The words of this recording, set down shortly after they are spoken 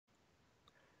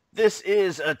This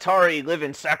is Atari Live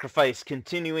and Sacrifice,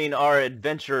 continuing our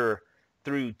adventure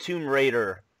through Tomb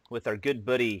Raider with our good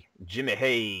buddy Jimi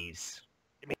Haze.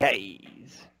 Jimi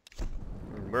Haze.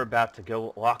 We're about to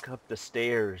go walk up the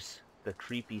stairs, the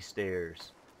creepy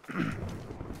stairs.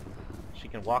 She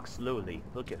can walk slowly.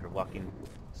 Look at her walking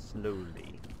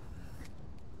slowly.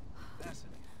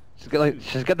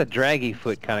 She's got the draggy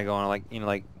foot kind of going, like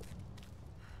like.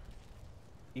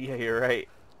 Yeah, you're right.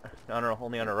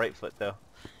 Only on her right foot though.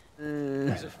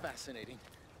 These are fascinating.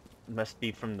 Must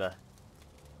be from the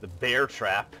bear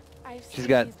trap. She's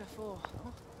got.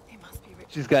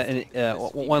 She's got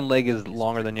one leg is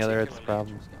longer than the other. It's the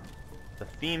problem. The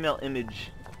female image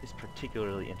is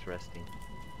particularly interesting.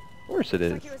 Of course it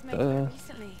is. Like it was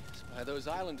by those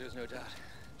islanders, no doubt.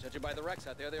 Judging by the wrecks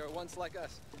out there, they were once like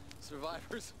us.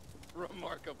 Survivors.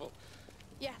 Remarkable.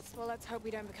 Yes, well, let's hope we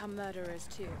don't become murderers,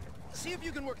 too. See if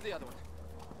you can work the other one.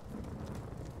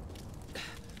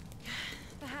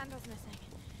 The handle's missing.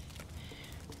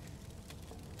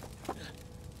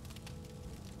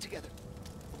 Together.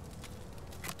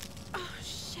 Oh,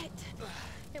 shit.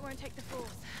 It won't take the force.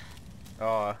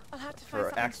 Oh, I'll have to find her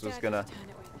something axe was sturdy gonna to turn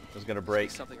it with.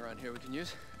 break. Something around here we can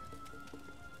use.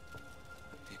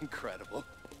 Incredible.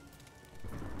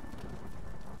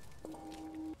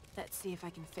 Let's see if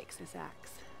I can fix this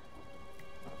axe.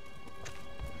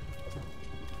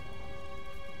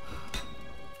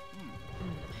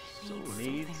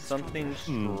 Need something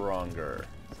stronger.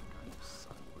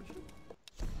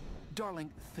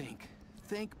 Darling,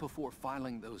 think before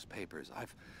filing those papers.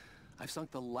 I've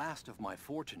sunk the last of my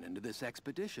fortune into this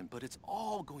expedition, but it's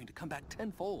all going to come back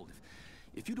tenfold.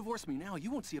 If you divorce me now,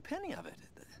 you won't see a penny of it.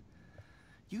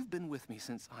 You've been with me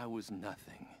since I was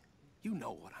nothing. You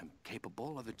know what I'm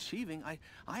capable of achieving. I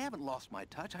haven't lost my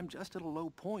touch. I'm just at a low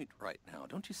point right now.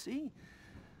 Don't you see?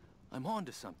 I'm on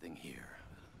to something here.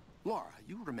 Laura,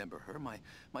 you remember her, my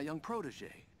young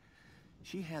protege.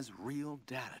 She has real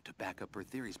data to back up her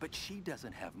theories, but she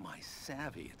doesn't have my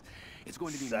savvy. It's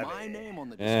going to be my name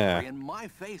on the display and my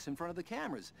face in front of the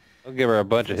cameras. I'll give her a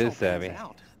bunch of his savvy.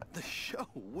 The show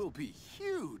will be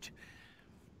huge.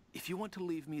 If you want to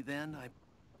leave me then,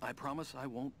 I promise I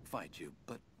won't fight you,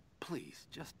 but please,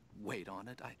 just wait on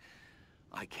it.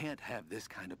 I can't have this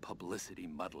kind of publicity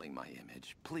muddling my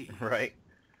image. Please. Right.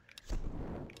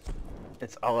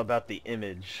 It's all about the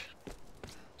image.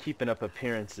 Keeping up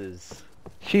appearances.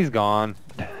 She's gone.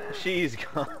 She's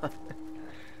gone.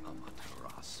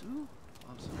 Amaterasu?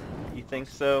 You think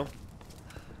so?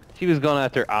 She was going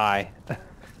after I.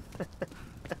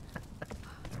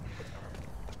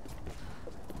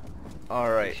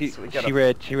 Alright. She So she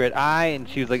read I and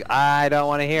she was like, I don't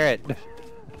want to hear it.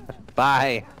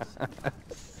 Bye.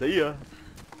 See ya.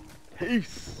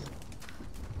 Peace.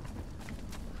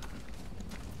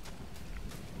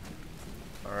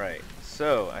 Alright,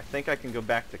 so I think I can go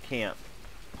back to camp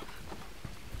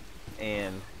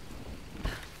and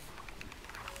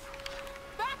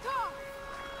Back off!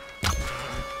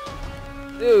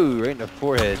 Ooh, right in the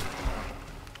forehead.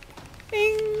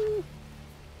 Bing.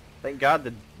 thank God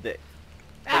the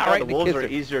Right in the wolves are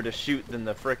kisser. easier to shoot than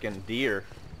the frickin' deer.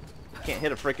 I can't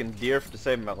hit a frickin' deer to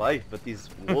save my life, but these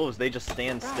wolves, they just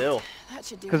stand still. That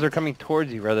should do Because it. they're coming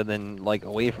towards you rather than like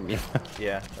away from you.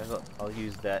 Yeah, I'll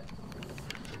use that.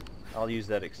 I'll use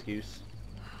that excuse.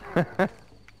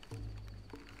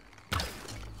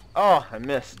 Oh, I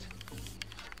missed.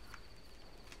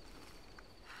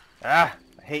 Ah,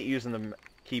 I hate using the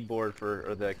keyboard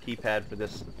or the keypad for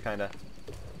this kind of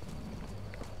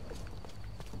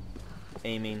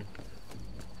aiming.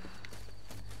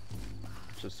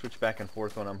 So switch back and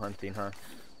forth when I'm hunting, huh?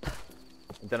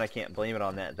 Then I can't blame it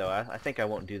on that, though. I think I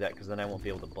won't do that because then I won't be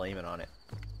able to blame it on it.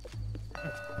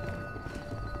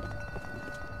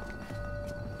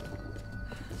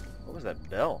 What was that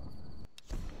bell?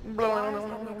 Laura's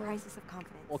having a crisis of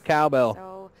confidence. Well, cowbell.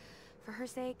 So, for her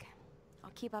sake,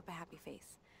 I'll keep up a happy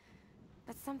face.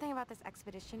 But something about this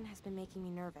expedition has been making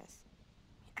me nervous.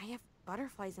 I have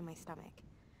butterflies in my stomach.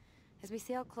 As we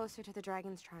sail closer to the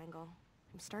Dragon's Triangle,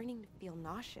 I'm starting to feel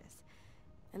nauseous.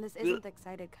 And this isn't the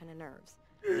excited kind of nerves.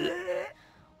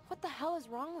 What the hell is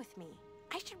wrong with me?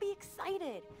 I should be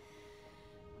excited.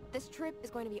 This trip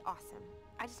is going to be awesome.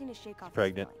 I just need to shake off this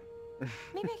Pregnant. feeling.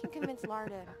 Maybe I can convince Lara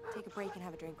to take a break and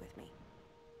have a drink with me.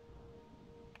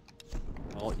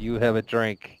 Well, you have a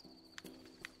drink.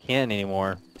 Can't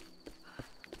anymore.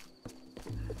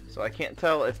 So I can't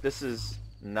tell if this is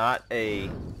not a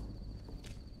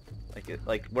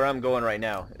like where I'm going right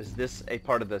now. Is this a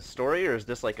part of the story or is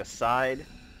this like a side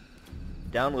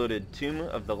downloaded Tomb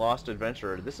of the Lost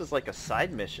Adventurer? This is like a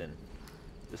side mission.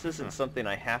 This isn't something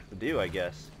I have to do, I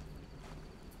guess.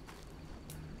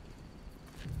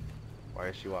 Why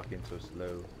is she walking so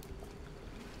slow?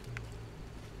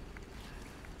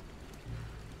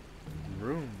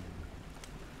 Room.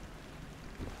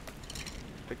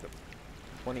 Picked up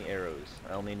 20 arrows.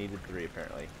 I only needed 3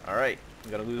 apparently. Alright,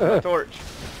 I'm gonna lose my torch.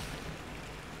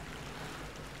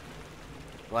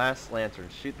 Glass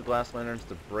lanterns. Shoot the glass lanterns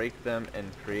to break them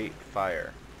and create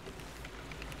fire.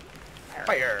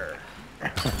 Fire!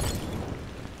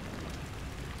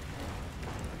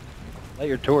 Light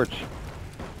your torch.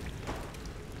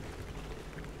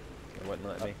 It wouldn't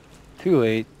let me. Too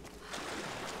late.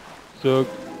 So.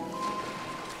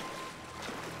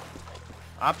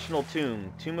 Optional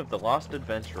tomb. Tomb of the Lost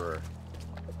Adventurer.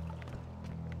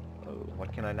 Oh,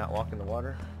 what, can I not walk in the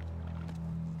water?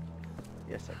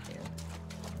 Yes, I can.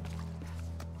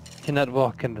 Cannot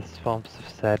walk in the swamps of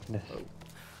sadness. Oh.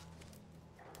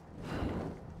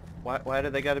 Why do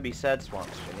they gotta be sad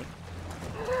swamps, Jimmy?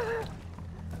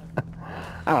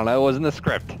 I don't know, it was in the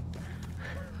script.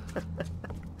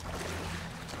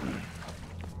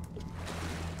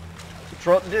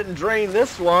 Trump didn't drain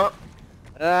this swamp.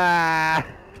 Ah!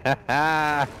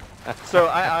 So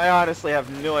I honestly have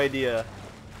no idea.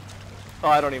 Oh,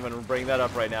 I don't even bring that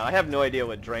up right now. I have no idea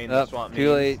what drain the swamp means.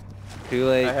 Too late. Too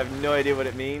late. I have no idea what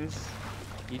it means.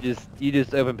 You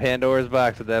just opened Pandora's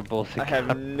box with that bullshit. I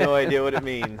have no idea what it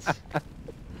means.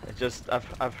 It just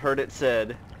I've heard it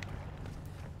said.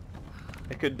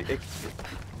 It could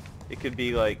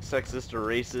be like sexist or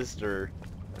racist, or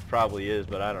it probably is,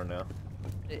 but I don't know.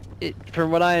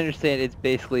 From what I understand, it's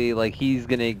basically like he's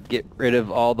gonna get rid of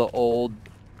all the old,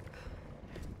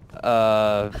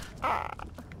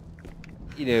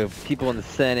 you know, people in the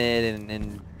Senate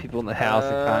and people in the House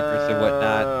and Congress and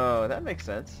whatnot. Oh, that makes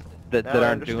sense. That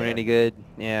aren't doing any good.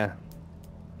 Yeah.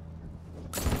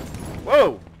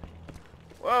 Whoa!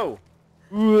 Whoa!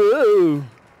 Whoa!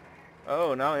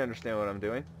 Oh, now I understand what I'm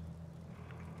doing.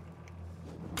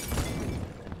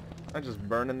 I'm just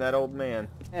burning that old man.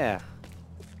 Yeah.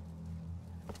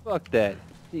 Fuck that.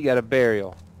 You got a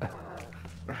burial.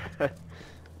 I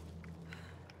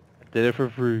did it for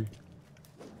free.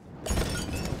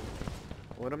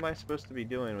 What am I supposed to be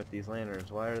doing with these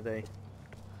lanterns? Why are they...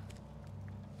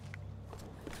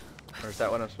 Or is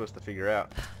that what I'm supposed to figure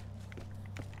out?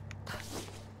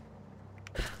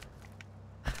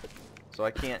 So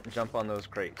I can't jump on those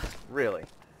crates. Really?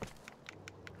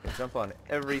 I can jump on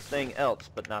everything else,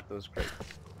 but not those crates.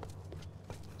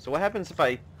 So what happens if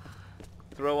I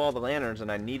throw all the lanterns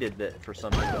and I needed it for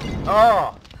something?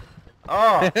 Oh!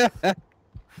 Oh!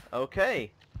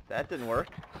 Okay. That didn't work.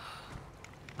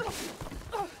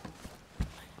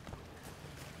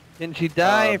 Didn't she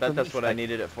die? I bet that's what I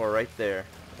needed it for right there.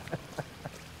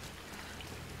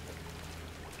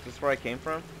 Is this where I came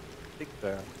from? I think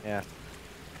so. Yeah.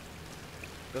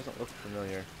 Doesn't look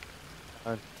familiar.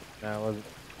 No, it wasn't.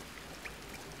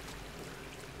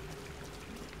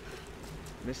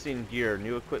 Missing gear.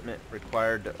 New equipment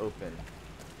required to open.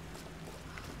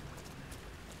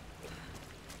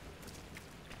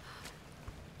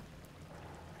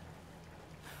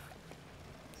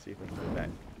 Let's see if we can go back.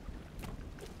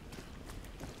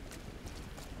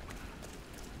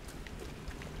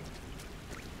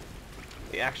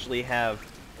 We actually have...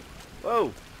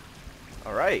 Whoa!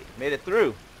 Alright, made it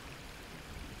through.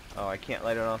 Oh, I can't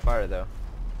light it on fire though.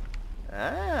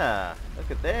 Ah, look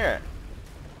at there.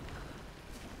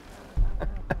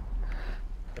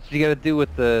 That's what you gotta do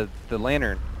with the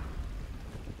lantern.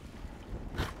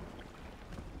 I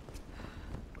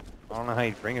don't know how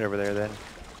you bring it over there then.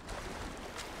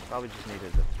 Probably just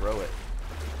needed to throw it.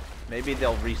 Maybe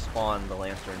they'll respawn the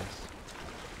lanterns.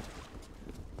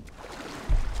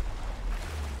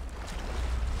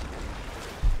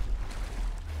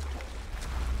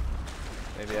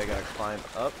 Maybe I gotta climb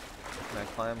up. Can I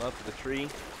climb up the tree?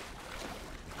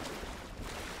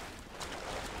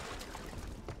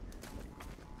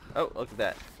 Oh, look at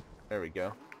that. There we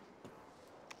go.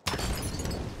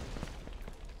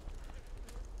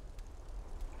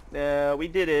 No, we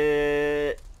did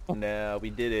it. No,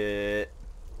 we did it.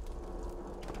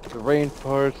 The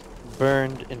rainforest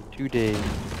burned in 2 days.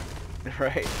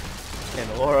 Right.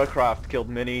 And Laura Croft killed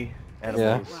many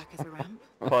animals. Black as a ramp.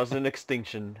 Caused an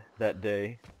extinction that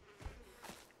day.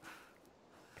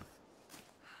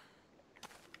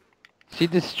 She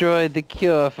destroyed the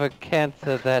cure for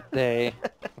cancer that day.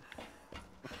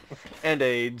 And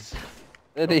AIDS.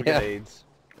 And, Don't forget yeah, AIDS.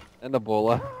 and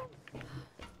Ebola.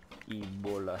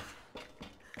 Ebola.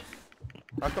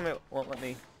 How come it won't let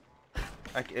me...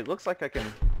 it looks like I can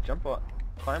jump on,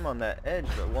 climb on that edge,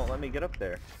 but it won't let me get up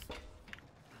there.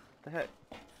 What the heck?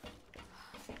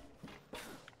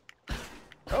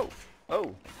 Oh,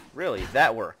 oh, really?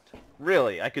 That worked.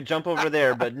 Really? I could jump over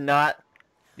there, but not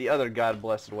the other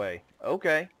God-blessed way.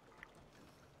 Okay.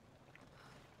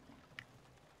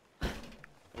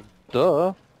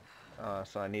 Duh.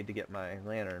 So I need to get my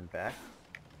lantern back.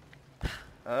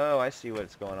 Oh, I see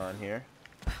what's going on here.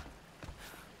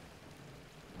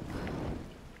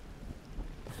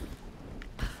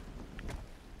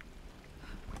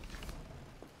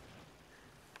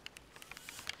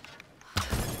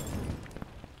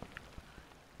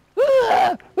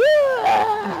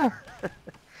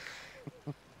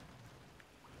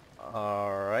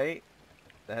 Alright.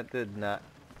 That did not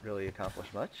really accomplish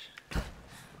much.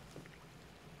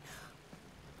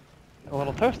 A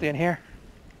little toasty in here.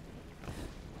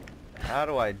 How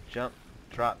do I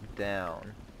drop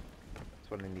down? That's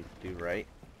what I need to do, right?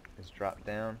 Is drop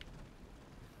down.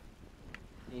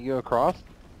 You go across?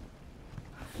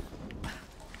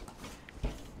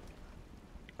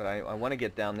 But I want to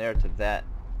get down there to that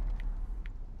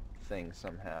thing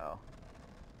somehow.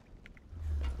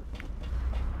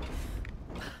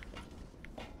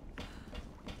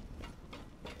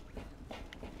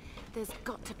 There's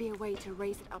got to be a way to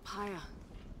raise it up higher.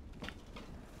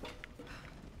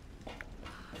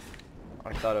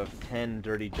 I thought of 10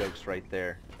 dirty jokes right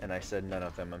there, and I said none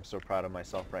of them. I'm so proud of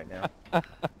myself right now.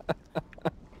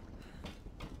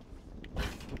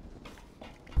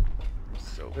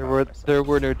 So proud of myself. There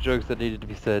were no jokes that needed to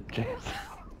be said, James.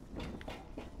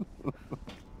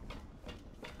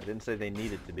 I didn't say they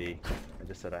needed to be. I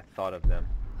just said I thought of them.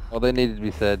 Well, they needed to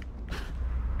be said.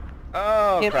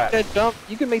 Oh, You can't crap. make that jump.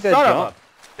 You can make that Son jump. of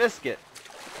a biscuit.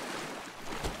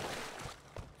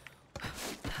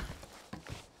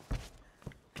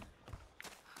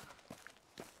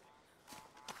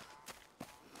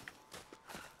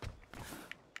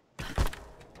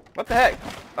 What the heck?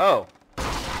 Oh.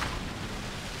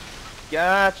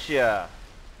 Gotcha.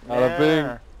 Bada bing.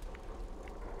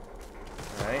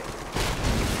 Alright.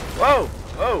 Whoa!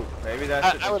 Whoa! Maybe that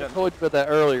should I have would have jumped. told you about that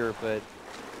earlier, but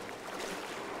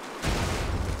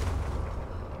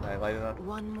Can I light it on?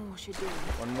 One more should do.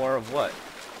 One more of what?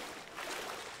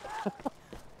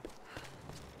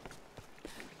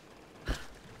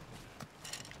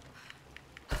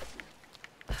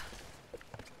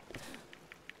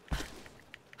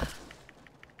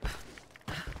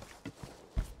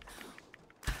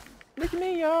 Look at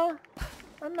me, y'all.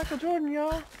 I'm Michael Jordan,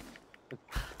 y'all.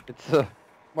 it's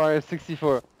Mario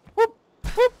 64. Whoop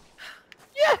whoop.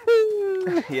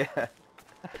 Yahoo! Yeah.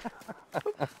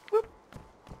 Whoop.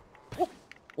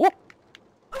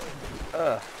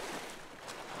 Ugh.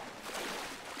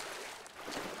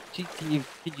 Can you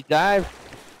dive?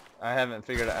 I haven't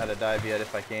figured out how to dive yet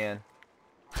if I can.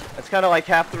 That's kind of like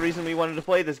half the reason we wanted to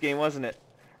play this game, wasn't it?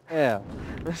 Yeah.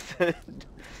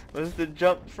 Was the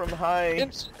jump from high.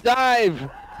 Imps dive.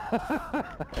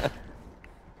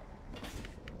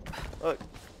 Look,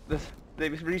 they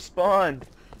respawned.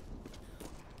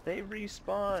 They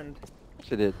respawned.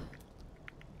 She did.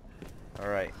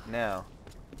 Alright, now.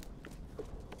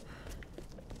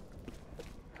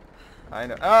 I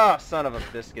know. Ah, son of a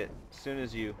biscuit. As soon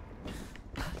as you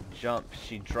jump,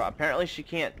 she drop. Apparently she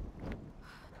can't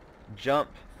jump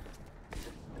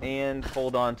and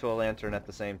hold on to a lantern at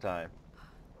the same time.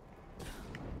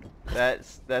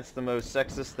 That's the most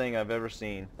sexist thing I've ever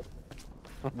seen.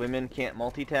 Women can't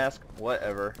multitask?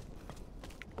 Whatever.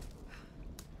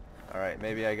 Alright,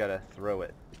 maybe I gotta throw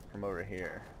it from over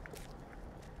here.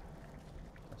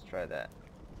 Let's try that.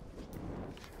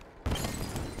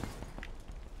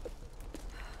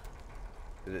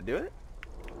 Did it do it?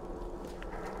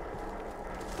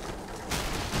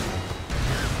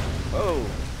 Whoa!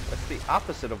 That's the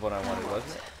opposite of what I wanted,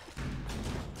 wasn't it?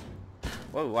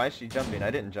 Whoa, why is she jumping? I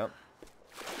didn't jump.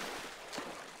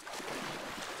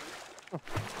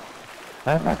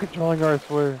 I'm not controlling her, I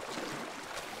swear.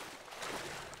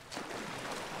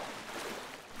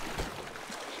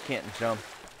 She can't jump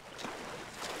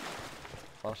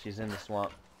while she's in the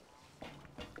swamp.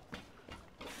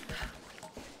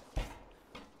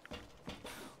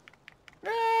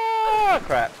 Ah,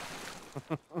 crap.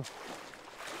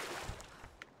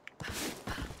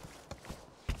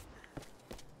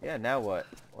 Yeah, now what?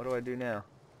 What do I do now?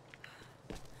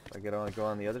 I gotta go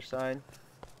on the other side?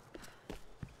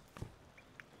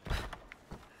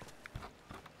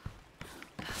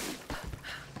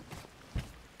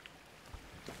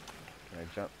 Can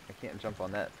I jump? I can't jump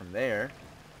on that from there.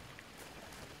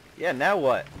 Yeah, now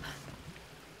what?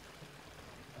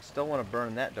 I still want to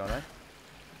burn that, don't I?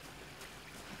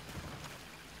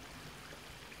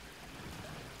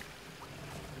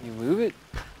 You move it?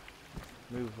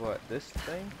 Move what? This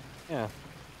thing? Yeah.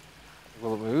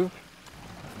 Will it move?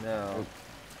 No.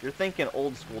 You're thinking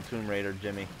old school Tomb Raider,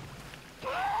 Jimmy.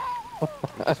 We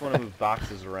just want to move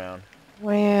boxes around.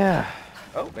 Where?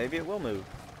 Oh, maybe it will move.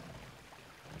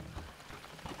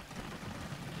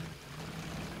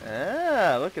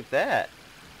 Ah, look at that.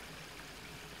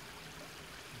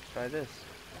 Let's try this.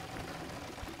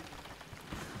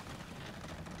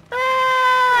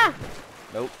 Ah!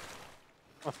 Nope.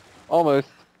 Almost.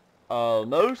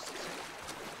 Almost.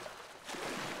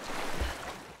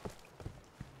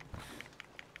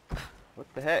 What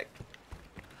the heck?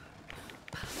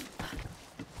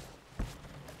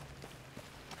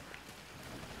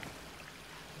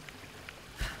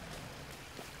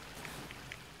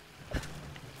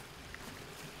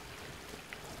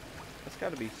 That's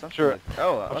got to be something. Sure.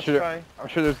 Oh, let's try. I'm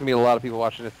sure there's gonna be a lot of people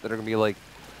watching this that are gonna be like,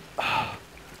 "Ah,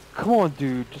 "Come on,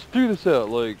 dude, just figure this out."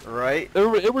 Like, Right?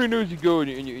 everybody knows you go and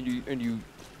you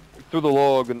throw the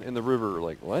log in the river.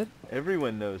 Like, what?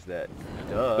 Everyone knows that.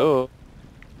 Duh. Duh.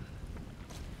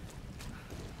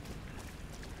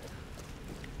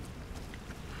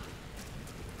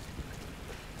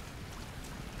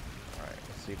 Alright,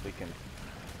 let's see if we can...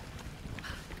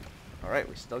 Alright,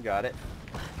 we still got it.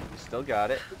 We still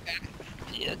got it.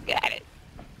 You got it.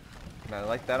 Can I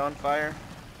light that on fire?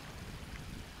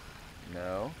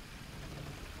 No.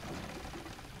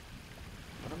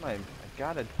 What am I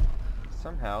gotta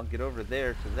somehow get over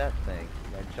there to that thing.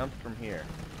 I jumped from here.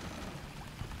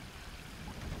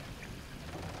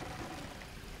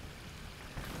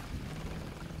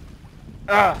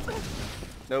 Ah!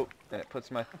 Nope, and it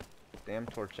puts my damn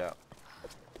torch out.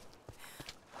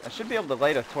 I should be able to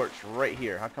light a torch right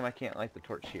here. How come I can't light the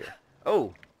torch here?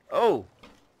 Oh! Oh!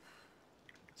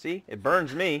 See? It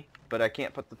burns me, but I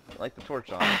can't put light the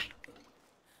torch on.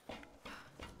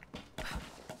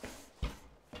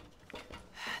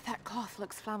 That cloth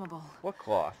looks flammable. What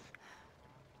cloth?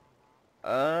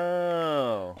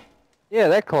 Oh. Yeah,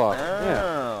 that cloth. Oh.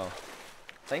 Yeah.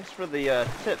 Thanks for the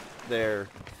tip there,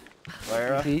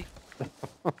 Lyra. See?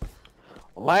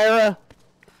 Lyra.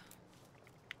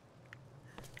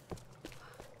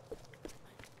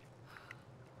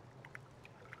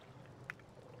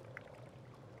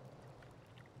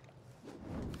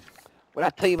 What I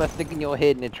tell you about sticking your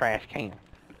head in the trash can?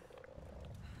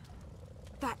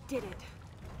 That did it.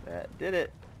 That did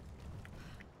it.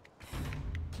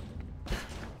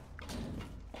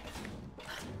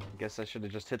 Guess I should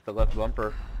have just hit the left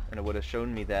bumper and it would have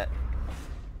shown me that.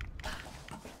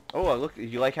 Oh, look,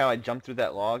 you like how I jumped through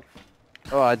that log?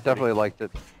 Oh, I definitely liked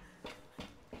it.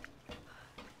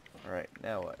 Alright,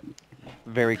 now what?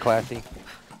 Very classy.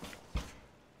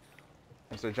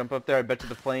 And so jump up there, I bet you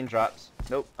the plane drops.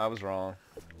 Nope, I was wrong.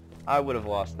 I would have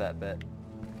lost that bet.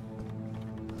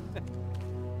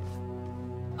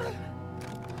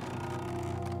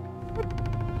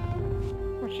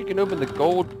 She can open the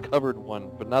gold-covered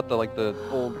one, but not the the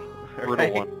old brittle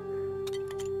Right? one.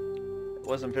 It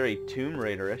wasn't very Tomb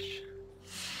Raider-ish.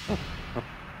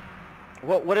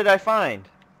 What did I find?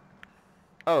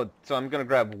 Oh, so I'm gonna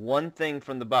grab one thing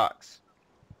from the box.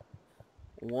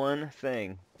 One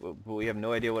thing, but we have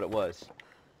no idea what it was.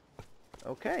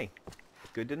 Okay,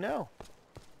 good to know.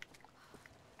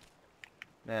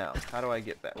 Now, how do I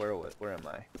get back? Where am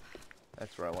I?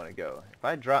 That's where I want to go. If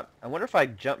I drop, I wonder if I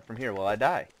jump from here, will I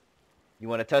die? You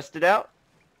want to test it out?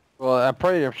 Well,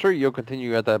 I'm sure you'll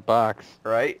continue at that box.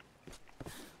 Right?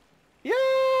 Yeah!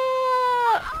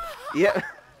 Yeah.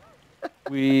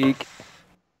 Weak.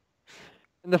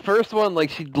 In the first one, like,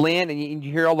 she'd land and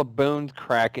you hear all the bones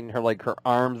crack and her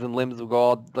arms and limbs would go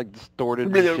all, like,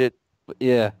 distorted and shit. But,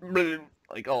 yeah.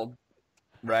 Like all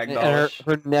And ragdollish.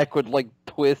 her neck would, like,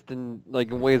 twist in,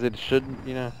 like, in ways it shouldn't,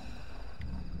 you know?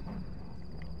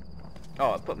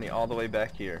 Oh, it put me all the way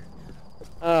back here.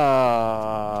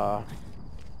 Ah.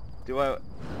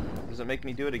 Does it make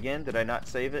me do it again? Did I not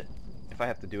save it? If I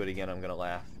have to do it again, I'm gonna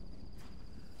laugh.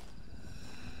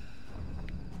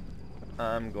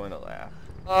 I'm going to laugh.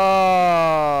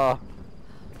 Ah.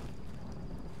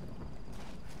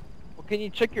 Well, can you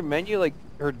check your menu, like,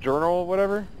 her journal or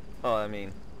whatever? Oh, I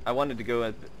mean, I wanted to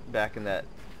go back in that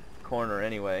corner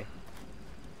anyway.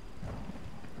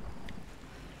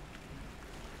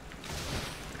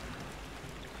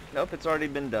 Nope, it's already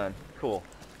been done. Cool.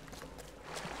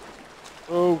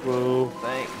 Oh, well.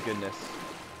 Thank goodness.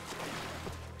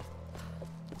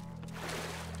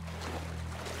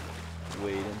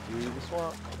 Wading through the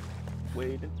swamp.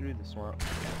 Wading through the swamp.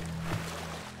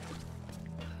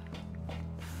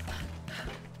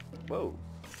 Whoa.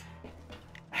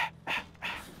 I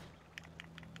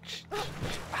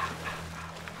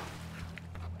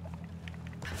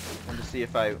want to see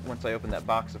if once I open that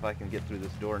box, if I can get through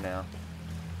this door now.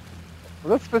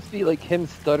 Was that supposed to be, like, him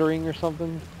stuttering or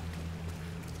something?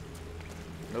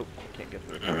 Nope, can't get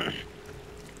through.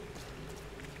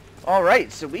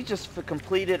 Alright, so we just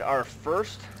completed our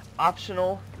first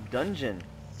optional dungeon.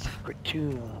 Secret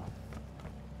tomb.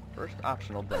 First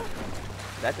optional dungeon.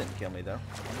 That didn't kill me though.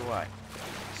 I wonder why.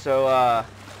 So,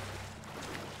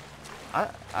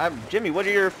 Jimmy, what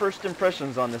are your first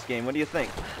impressions on this game? What do you think?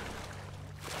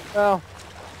 Well,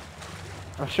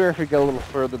 I'm sure if we go a little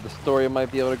further, the story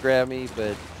might be able to grab me,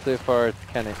 but so far it's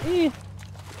kind of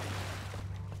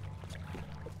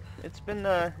It's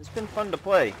been fun to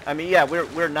play. I mean, yeah,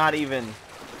 we're not even.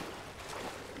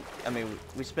 I mean,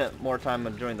 we spent more time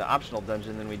during the optional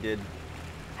dungeon than we did.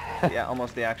 Yeah,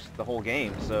 almost the whole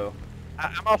game. So.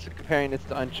 I'm also comparing this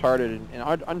to Uncharted,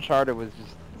 and Uncharted was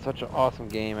just such an awesome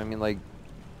game. I mean, like,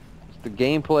 just the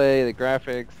gameplay, the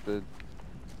graphics, the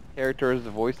characters,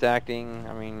 the voice acting.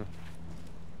 I mean.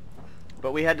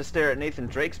 But we had to stare at Nathan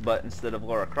Drake's butt instead of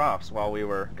Lara Croft's while we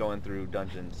were going through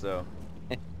dungeons. So.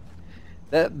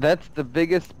 That's the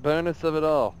biggest bonus of it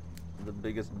all. The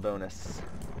biggest bonus.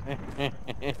 The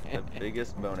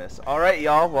biggest bonus. Alright,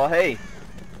 y'all. Well, hey.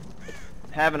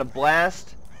 Having a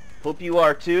blast. Hope you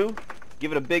are too.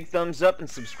 Give it a big thumbs up and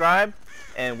subscribe.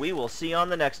 And we will see you on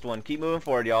the next one. Keep moving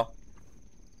forward, y'all.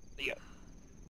 See ya.